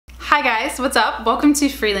Hi guys, what's up? Welcome to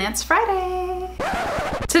Freelance Friday.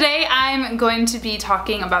 Today I'm going to be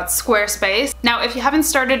talking about Squarespace. Now, if you haven't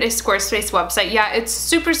started a Squarespace website yet, it's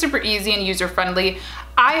super easy and user-friendly.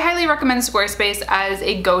 I highly recommend Squarespace as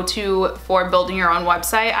a go-to for building your own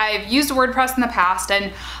website. I've used WordPress in the past,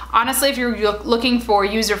 and honestly, if you're looking for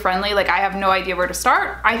user-friendly, like I have no idea where to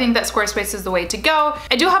start, I think that Squarespace is the way to go.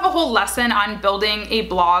 I do have a whole lesson on building a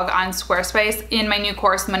blog on Squarespace in my new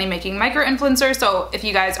course, Money Making Micro-Influencer, so if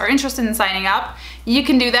you guys are interested in signing up, you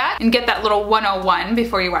can do that and get that little 101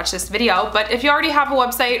 before you watch this video. But if you already have a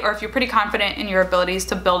website or if you're pretty confident in your abilities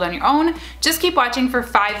to build on your own, just keep watching for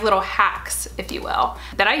 5 little hacks, if you will,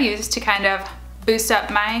 that I use to kind of boost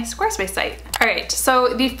up my Squarespace site. All right, so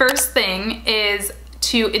the first thing is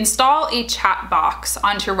to install a chat box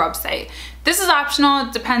onto your website. This is optional.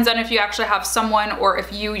 It depends on if you actually have someone or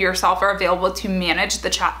if you yourself are available to manage the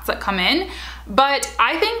chats that come in. But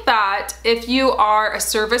I think that if you are a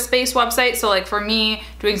service-based website, so like for me,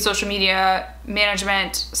 doing social media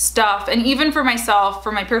management stuff, and even for myself,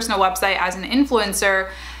 for my personal website as an influencer,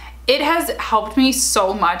 it has helped me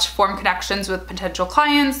so much form connections with potential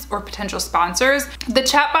clients or potential sponsors. The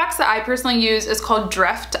chat box that I personally use is called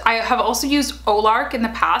Drift. I have also used Olark in the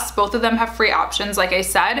past. Both of them have free options, like I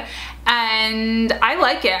said, and I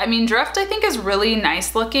like it. I mean, Drift I think is really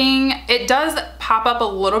nice looking. It does pop up a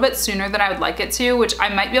little bit sooner than I would like it to, which I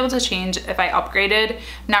might be able to change if I upgraded,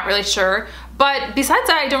 not really sure. But besides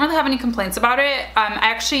that, I don't really have any complaints about it.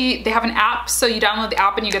 Actually, they have an app, so you download the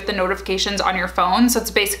app and you get the notifications on your phone. So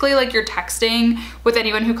it's basically like you're texting with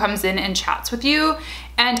anyone who comes in and chats with you.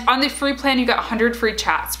 And on the free plan, you get 100 free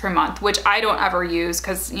chats per month, which I don't ever use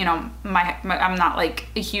because, you know, I'm not like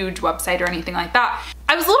a huge website or anything like that.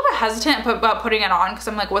 I was a little bit hesitant about putting it on because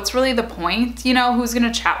I'm like, what's really the point? You know, who's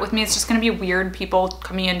gonna chat with me? It's just gonna be weird people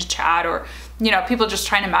coming in to chat, or, you know, people just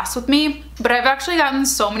trying to mess with me. But I've actually gotten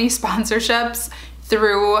so many sponsorships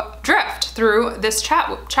through Drift, through this chat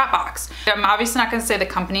box. I'm obviously not gonna say the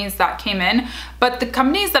companies that came in, but the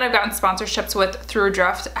companies that I've gotten sponsorships with through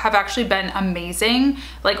Drift have actually been amazing,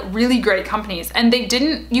 like really great companies. And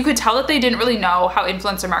you could tell that they didn't really know how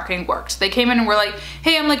influencer marketing worked. They came in and were like,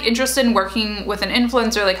 hey, I'm like interested in working with an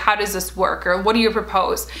influencer, like how does this work? Or what do you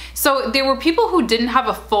propose? So there were people who didn't have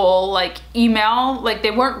a full like email, like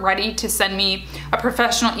they weren't ready to send me a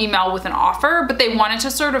professional email with an offer, but they wanted to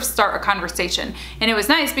sort of start a conversation. And it was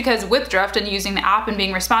nice because with Drift and using the app and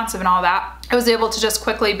being responsive and all that, I was able to just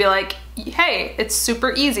quickly be like, hey, it's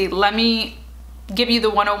super easy. Let me give you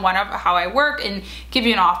the 101 of how I work and give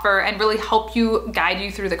you an offer and really help you, guide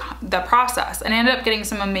you through the process. And I ended up getting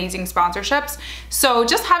some amazing sponsorships. So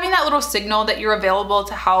just having that little signal that you're available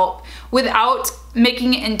to help without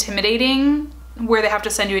making it intimidating where they have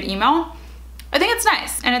to send you an email, I think it's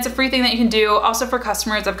nice, and it's a free thing that you can do. Also for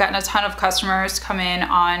customers, I've gotten a ton of customers come in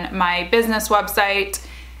on my business website,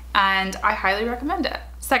 and I highly recommend it.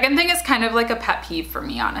 Second thing is kind of like a pet peeve for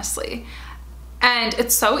me, honestly. And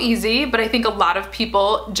it's so easy, but I think a lot of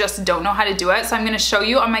people just don't know how to do it. So I'm gonna show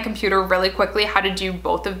you on my computer really quickly how to do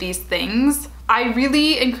both of these things. I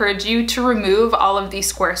really encourage you to remove all of the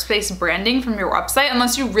Squarespace branding from your website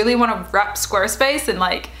unless you really wanna rep Squarespace and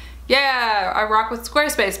like, yeah, I rock with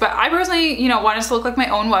Squarespace. But I personally, you know, want it to look like my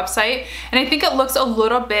own website. And I think it looks a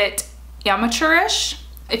little bit amateurish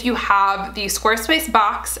if you have the Squarespace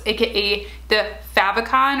box, aka the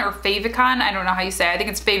Favicon or Favicon, I don't know how you say it. I think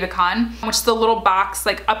it's Favicon, which is the little box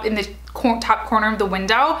like up in the top corner of the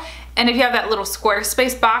window. And if you have that little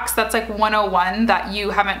Squarespace box, that's like 101 that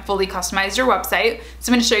you haven't fully customized your website.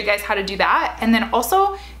 So I'm gonna show you guys how to do that. And then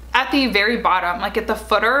also at the very bottom, like at the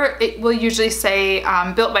footer, it will usually say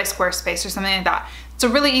built by Squarespace or something like that. It's a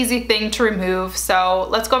really easy thing to remove. So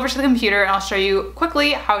let's go over to the computer and I'll show you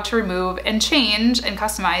quickly how to remove and change and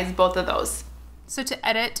customize both of those. So to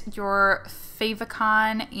edit your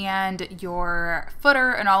Favicon and your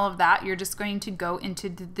footer and all of that, you're just going to go into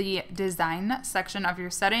the design section of your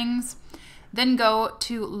settings, then go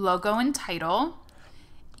to logo and title.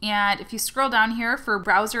 And if you scroll down here for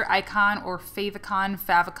browser icon or Favicon,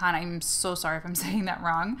 I'm so sorry if I'm saying that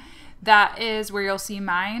wrong, that is where you'll see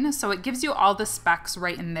mine. So it gives you all the specs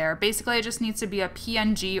right in there. Basically, it just needs to be a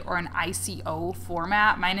PNG or an ICO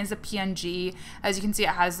format. Mine is a PNG. As you can see, it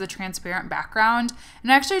has the transparent background.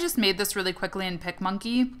 And I actually just made this really quickly in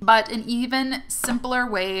PicMonkey. But an even simpler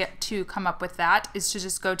way to come up with that is to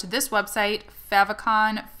just go to this website,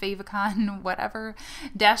 Favicon, whatever,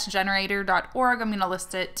 -generator.org. I'm going to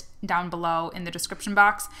list it down below in the description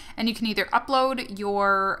box. And you can either upload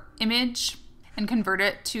your image and convert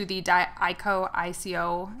it to the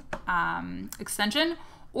ICO extension,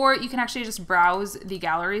 or you can actually just browse the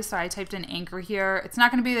gallery. So I typed in Anchor here. It's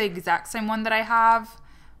not going to be the exact same one that I have,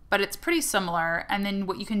 but it's pretty similar. And then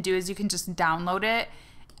what you can do is you can just download it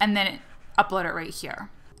and then upload it right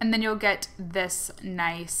here. And then you'll get this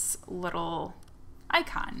nice little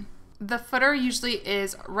icon. The footer usually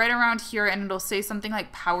is right around here, and it'll say something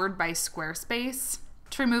like powered by Squarespace.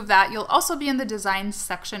 To remove that, you'll also be in the design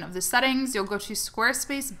section of the settings. You'll go to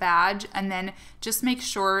Squarespace badge and then just make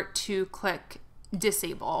sure to click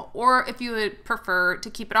disable. Or if you would prefer to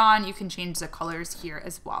keep it on, you can change the colors here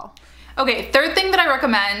as well. Okay, third thing that I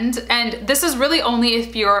recommend, and this is really only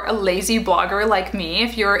if you're a lazy blogger like me.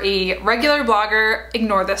 If you're a regular blogger,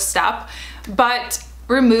 ignore this step, but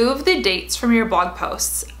remove the dates from your blog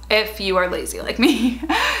posts if you are lazy like me.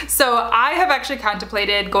 So I have actually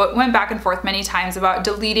contemplated, went back and forth many times about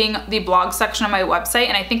deleting the blog section on my website,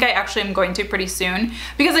 and I think I actually am going to pretty soon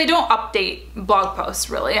because I don't update blog posts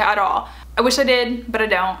really at all. I wish I did, but I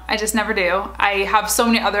don't. I just never do. I have so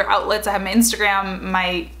many other outlets. I have my Instagram,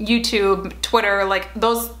 my YouTube, Twitter, like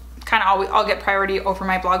those kind of all get priority over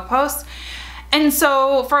my blog posts. And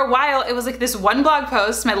so for a while, it was like this one blog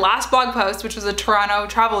post, my last blog post, which was a Toronto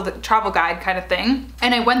travel guide kind of thing.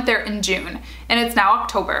 And I went there in June, and it's now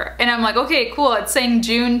October. And I'm like, okay, cool. It's saying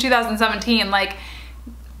June 2017. Like,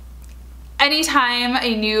 anytime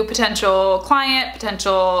a new potential client,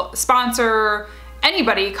 potential sponsor,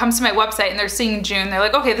 anybody comes to my website and they're seeing June, they're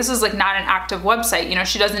like, okay, this is like not an active website. You know,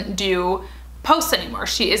 she doesn't do posts anymore.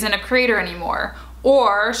 She isn't a creator anymore.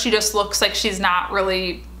 Or she just looks like she's not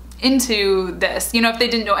really into this. You know, if they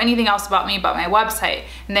didn't know anything else about me but my website,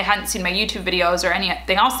 and they hadn't seen my YouTube videos or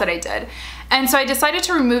anything else that I did. And so I decided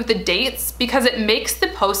to remove the dates because it makes the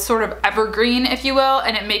post sort of evergreen, if you will,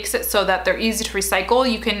 and it makes it so that they're easy to recycle.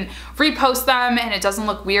 You can repost them and it doesn't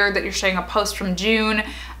look weird that you're showing a post from June.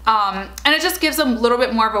 And it just gives them a little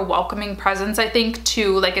bit more of a welcoming presence, I think,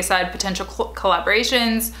 to, like I said, potential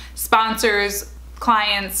collaborations, sponsors,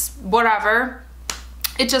 clients, whatever.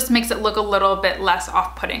 It just makes it look a little bit less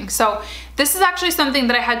off-putting. So this is actually something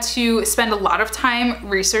that I had to spend a lot of time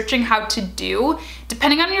researching how to do.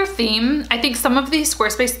 Depending on your theme, I think some of these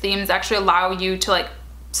Squarespace themes actually allow you to like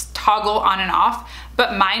toggle on and off,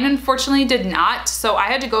 but mine unfortunately did not. So I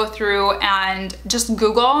had to go through and just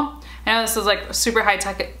Google. I know this is like super high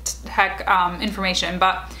tech information,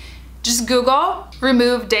 but just Google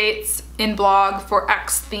remove dates in blog for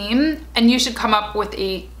X theme, and you should come up with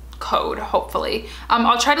a code, hopefully.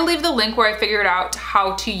 I'll try to leave the link where I figured out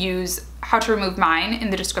how to remove mine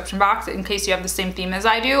in the description box in case you have the same theme as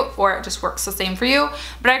I do, or it just works the same for you.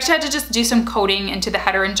 But I actually had to just do some coding into the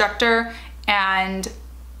header injector, and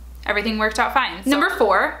everything worked out fine. So. Number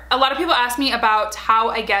 4, a lot of people ask me about how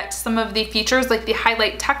I get some of the features, like the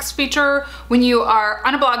highlight text feature. When you are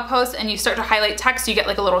on a blog post and you start to highlight text, you get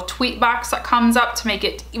like a little tweet box that comes up to make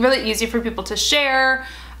it really easy for people to share.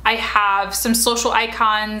 I have some social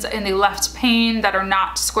icons in the left pane that are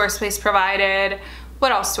not Squarespace provided.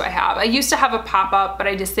 What else do I have? I used to have a pop-up, but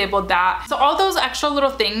I disabled that. So all those extra little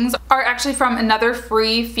things are actually from another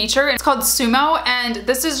free feature. It's called Sumo, and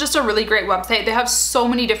this is just a really great website. They have so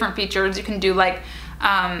many different features. You can do like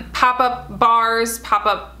pop-up bars,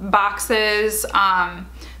 pop-up boxes,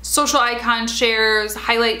 social icon shares,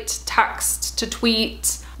 highlight text to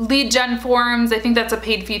tweet, lead gen forms. I think that's a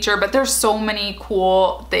paid feature, but there's so many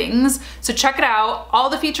cool things. So check it out. All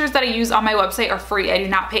the features that I use on my website are free. I do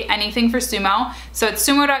not pay anything for Sumo. So it's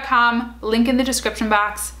sumo.com, link in the description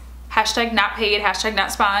box, hashtag not paid, hashtag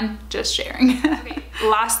not spawn, just sharing. Okay.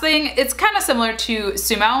 Last thing, it's kind of similar to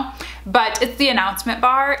Sumo, but it's the announcement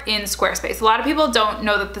bar in Squarespace. A lot of people don't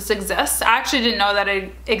know that this exists. I actually didn't know that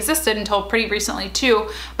it existed until pretty recently too,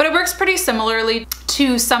 but it works pretty similarly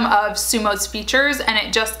to some of Sumo's features, and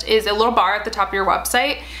it just is a little bar at the top of your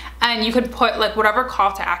website, and you could put like whatever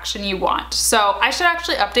call to action you want. So I should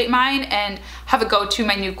actually update mine and have it go to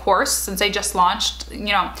my new course since I just launched.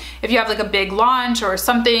 You know, if you have like a big launch or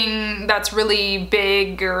something that's really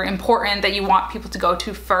big or important that you want people to go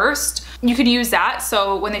to first, you could use that.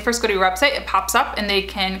 So when they first go to your website, it pops up and they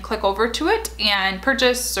can click over to it and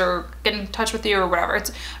purchase or get in touch with you or whatever.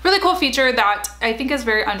 It's a really cool feature that I think is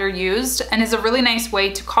very underused and is a really nice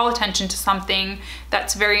way to call attention to something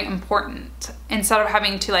that's very important instead of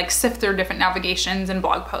having to like sift through different navigations and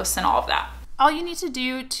blog posts and all of that. All you need to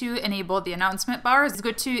do to enable the announcement bar is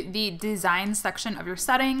go to the design section of your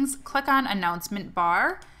settings, click on announcement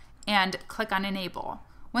bar, and click on enable.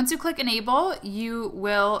 Once you click enable, you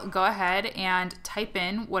will go ahead and type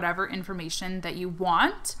in whatever information that you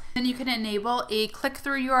want. Then you can enable a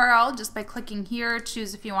click-through URL just by clicking here,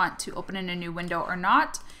 choose if you want to open in a new window or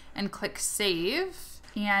not, and click save.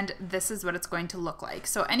 And this is what it's going to look like.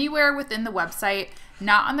 So anywhere within the website,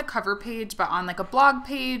 not on the cover page, but on like a blog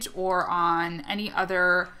page or on any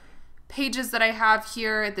other pages that I have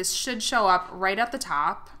here, this should show up right at the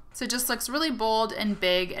top. So it just looks really bold and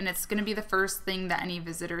big, and it's gonna be the first thing that any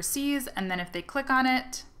visitor sees, and then if they click on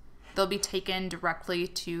it, they'll be taken directly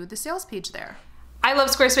to the sales page there. I love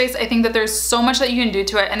Squarespace. I think that there's so much that you can do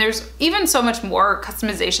to it, and there's even so much more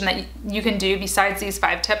customization that you can do besides these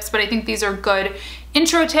 5 tips, but I think these are good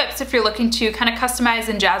intro tips if you're looking to kind of customize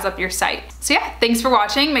and jazz up your site. So yeah, thanks for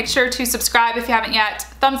watching. Make sure to subscribe if you haven't yet,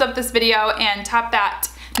 thumbs up this video, and tap that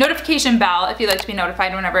notification bell if you'd like to be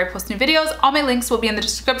notified whenever I post new videos. All my links will be in the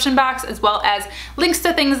description box, as well as links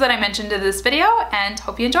to things that I mentioned in this video, and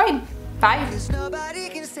hope you enjoyed. Bye.